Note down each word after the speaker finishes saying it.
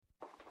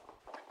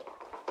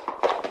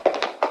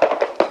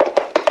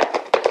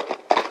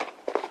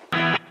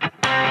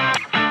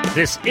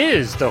This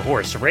is the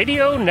Horse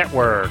Radio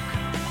Network.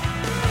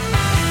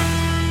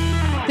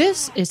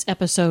 This is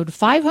episode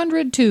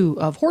 502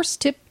 of Horse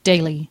Tip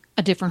Daily.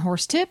 A different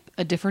horse tip,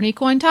 a different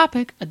equine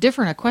topic, a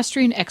different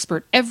equestrian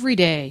expert every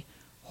day.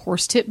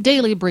 Horse Tip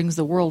Daily brings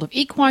the world of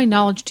equine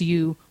knowledge to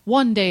you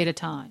one day at a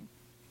time.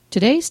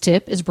 Today's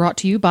tip is brought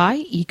to you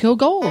by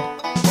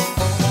ECOGOLD.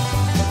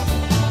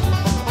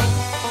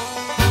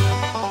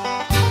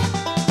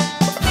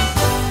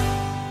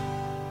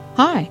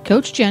 Hi,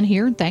 Coach Jen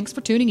here, and thanks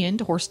for tuning in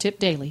to Horse Tip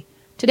Daily.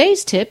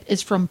 Today's tip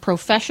is from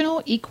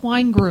Professional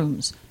Equine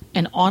Grooms,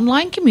 an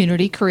online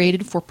community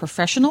created for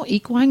professional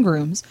equine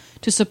grooms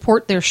to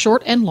support their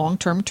short and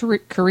long-term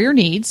career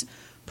needs,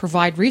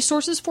 provide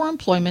resources for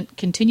employment,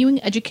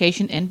 continuing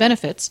education, and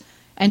benefits,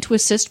 and to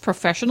assist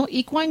professional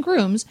equine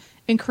grooms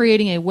in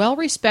creating a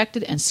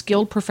well-respected and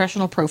skilled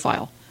professional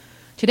profile.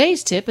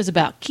 Today's tip is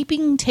about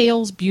keeping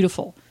tails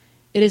beautiful.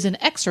 It is an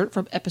excerpt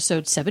from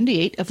episode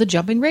 78 of the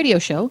Jumping Radio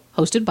Show,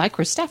 hosted by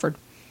Chris Stafford.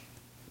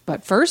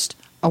 But first,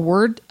 a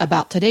word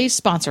about today's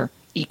sponsor,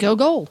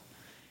 ECOGOLD.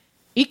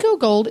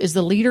 ECOGOLD is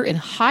the leader in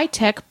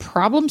high-tech,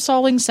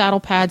 problem-solving saddle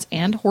pads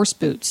and horse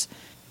boots.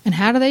 And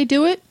how do they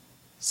do it?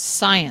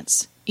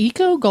 Science.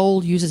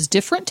 ECOGOLD uses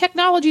different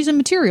technologies and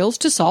materials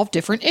to solve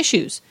different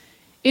issues.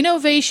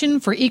 Innovation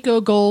for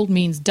ECOGOLD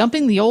means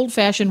dumping the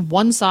old-fashioned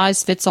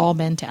one-size-fits-all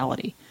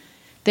mentality.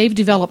 They've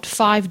developed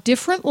 5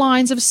 different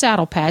lines of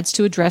saddle pads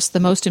to address the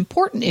most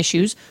important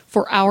issues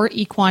for our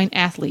equine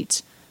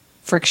athletes: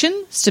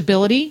 friction,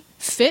 stability,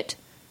 fit,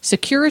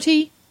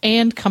 security,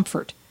 and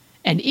comfort.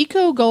 And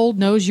ECOGOLD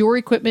knows your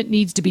equipment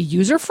needs to be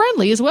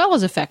user-friendly as well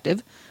as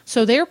effective,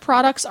 so their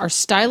products are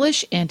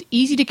stylish and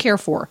easy to care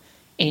for.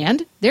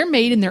 And they're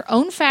made in their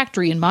own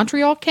factory in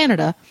Montreal,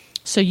 Canada,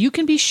 so you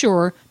can be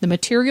sure the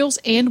materials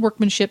and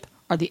workmanship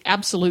are the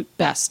absolute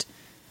best.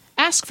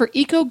 Ask for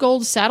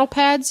ECOGOLD saddle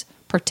pads,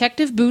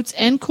 protective boots,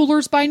 and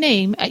coolers by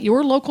name at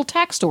your local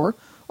tack store,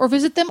 or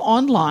visit them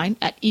online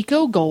at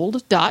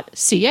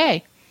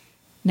ecogold.ca.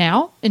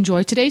 Now,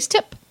 enjoy today's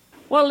tip.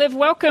 Well, Liv,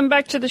 welcome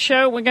back to the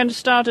show. We're going to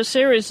start a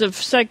series of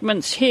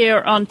segments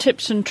here on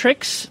tips and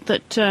tricks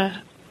that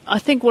I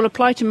think will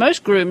apply to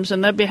most grooms,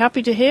 and they'll be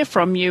happy to hear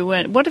from you.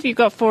 What have you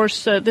got for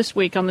us this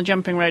week on the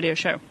Jumping Radio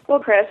Show?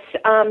 Well, Chris,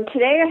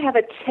 today I have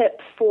a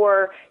tip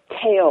for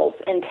tails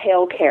and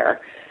tail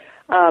care.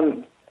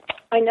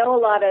 I know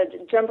a lot of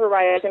jumper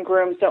riders and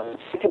grooms don't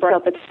like to brush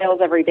out the tails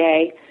every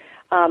day,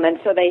 and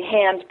so they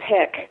hand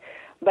pick.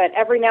 But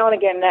every now and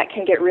again, that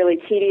can get really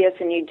tedious,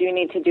 and you do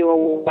need to do a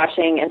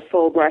washing and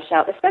full brush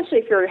out, especially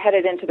if you're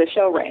headed into the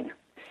show ring.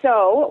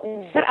 So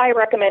what I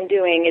recommend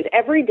doing is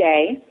every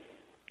day,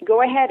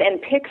 go ahead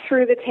and pick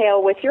through the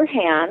tail with your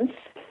hands,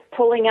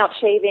 pulling out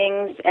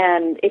shavings,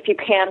 and if you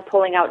can,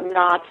 pulling out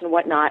knots and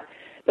whatnot.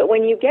 But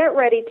when you get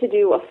ready to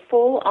do a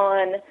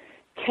full-on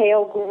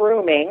tail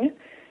grooming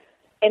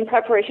in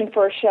preparation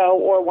for a show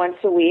or once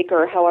a week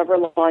or however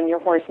long your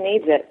horse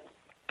needs it,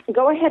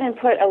 go ahead and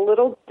put a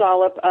little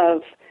dollop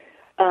of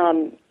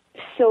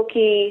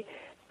silky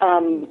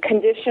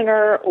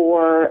conditioner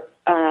or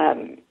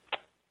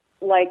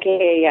like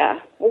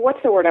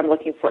what's the word I'm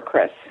looking for,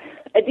 Chris?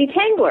 A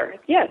detangler.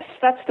 Yes,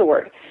 that's the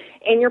word.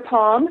 In your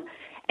palm,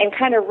 and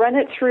kind of run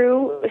it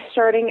through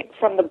starting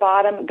from the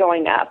bottom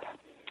going up.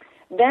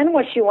 Then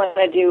what you want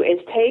to do is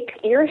take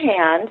your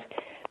hand,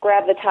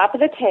 grab the top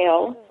of the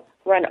tail,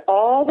 run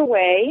all the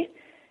way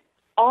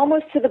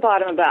almost to the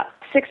bottom, about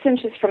 6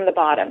 inches from the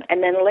bottom,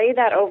 and then lay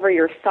that over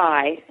your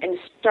thigh and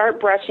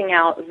start brushing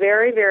out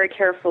very, very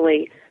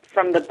carefully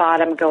from the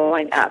bottom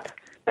going up,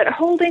 but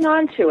holding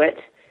on to it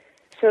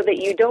so that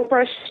you don't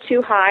brush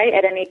too high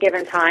at any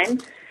given time.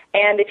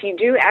 And if you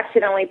do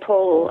accidentally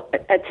pull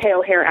a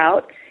tail hair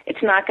out,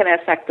 it's not going to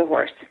affect the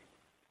horse.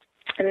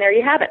 And there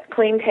you have it,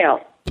 clean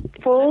tail,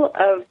 full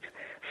of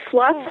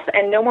fluff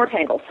and no more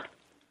tangles.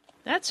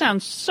 That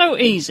sounds so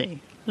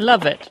easy.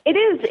 Love it. It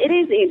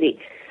is easy.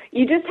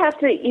 You just have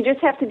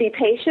to be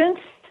patient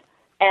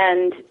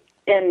and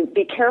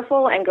be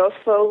careful and go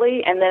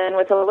slowly, and then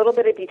with a little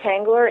bit of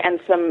detangler and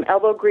some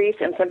elbow grease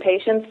and some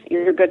patience,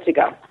 you're good to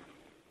go.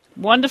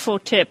 Wonderful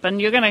tip,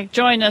 and you're going to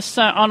join us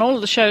on all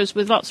the shows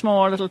with lots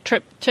more little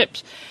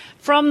tips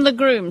from the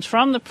grooms,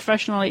 from the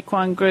professional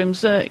equine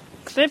grooms.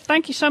 Cliff,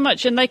 thank you so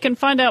much, and they can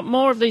find out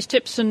more of these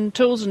tips and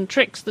tools and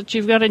tricks that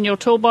you've got in your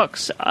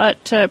toolbox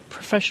at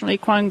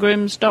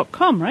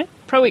professionalequinegrooms.com, right?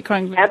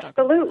 ProEquinegrooms.com.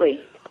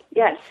 Absolutely.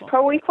 Yes,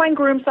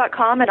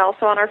 ProEquinegrooms.com, and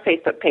also on our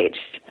Facebook page.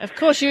 Of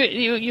course,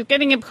 you're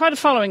getting quite a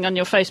following on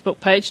your Facebook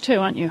page too,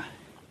 aren't you?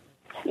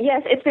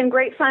 Yes, it's been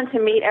great fun to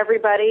meet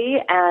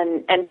everybody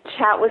and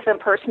chat with them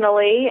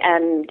personally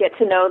and get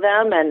to know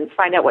them and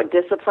find out what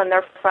discipline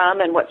they're from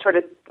and what sort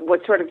of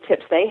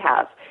tips they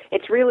have.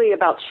 It's really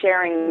about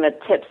sharing the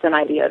tips and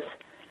ideas.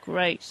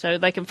 Great. So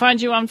they can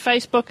find you on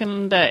Facebook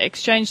and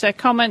exchange their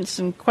comments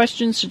and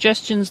questions,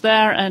 suggestions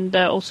there, and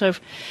also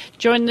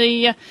join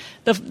the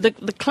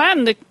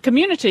clan, the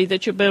community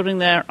that you're building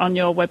there on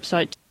your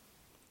website.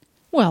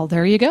 Well,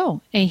 there you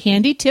go. A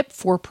handy tip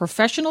for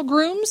professional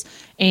grooms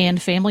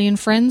and family and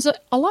friends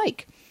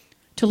alike.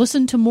 To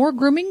listen to more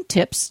grooming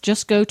tips,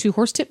 just go to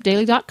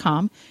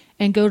horsetipdaily.com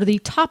and go to the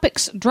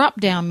Topics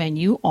drop-down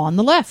menu on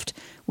the left.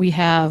 We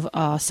have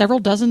several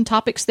dozen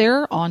topics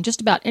there on just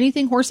about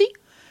anything horsey.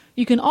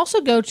 You can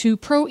also go to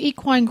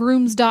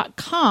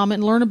proequinegrooms.com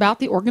and learn about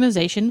the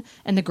organization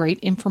and the great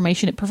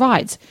information it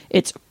provides.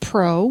 It's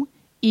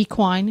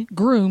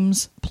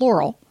proequinegrooms,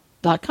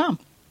 plural.com.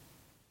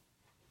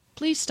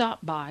 Please stop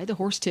by the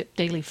Horse Tip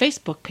Daily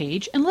Facebook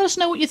page and let us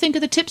know what you think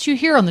of the tips you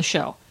hear on the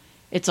show.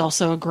 It's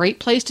also a great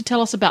place to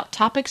tell us about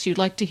topics you'd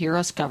like to hear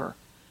us cover.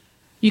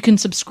 You can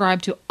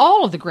subscribe to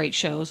all of the great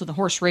shows of the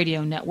Horse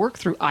Radio Network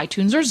through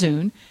iTunes or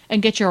Zune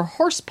and get your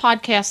horse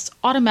podcasts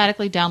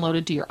automatically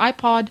downloaded to your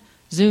iPod,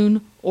 Zune,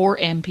 or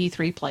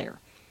MP3 player.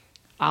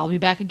 I'll be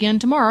back again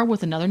tomorrow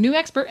with another new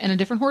expert and a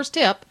different horse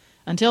tip.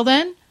 Until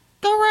then,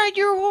 go ride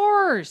your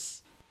horse!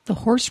 The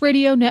Horse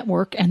Radio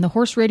Network and the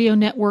Horse Radio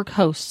Network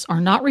hosts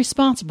are not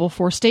responsible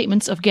for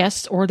statements of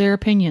guests or their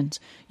opinions.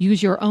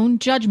 Use your own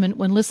judgment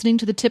when listening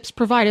to the tips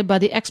provided by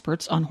the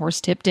experts on Horse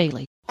Tip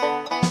Daily.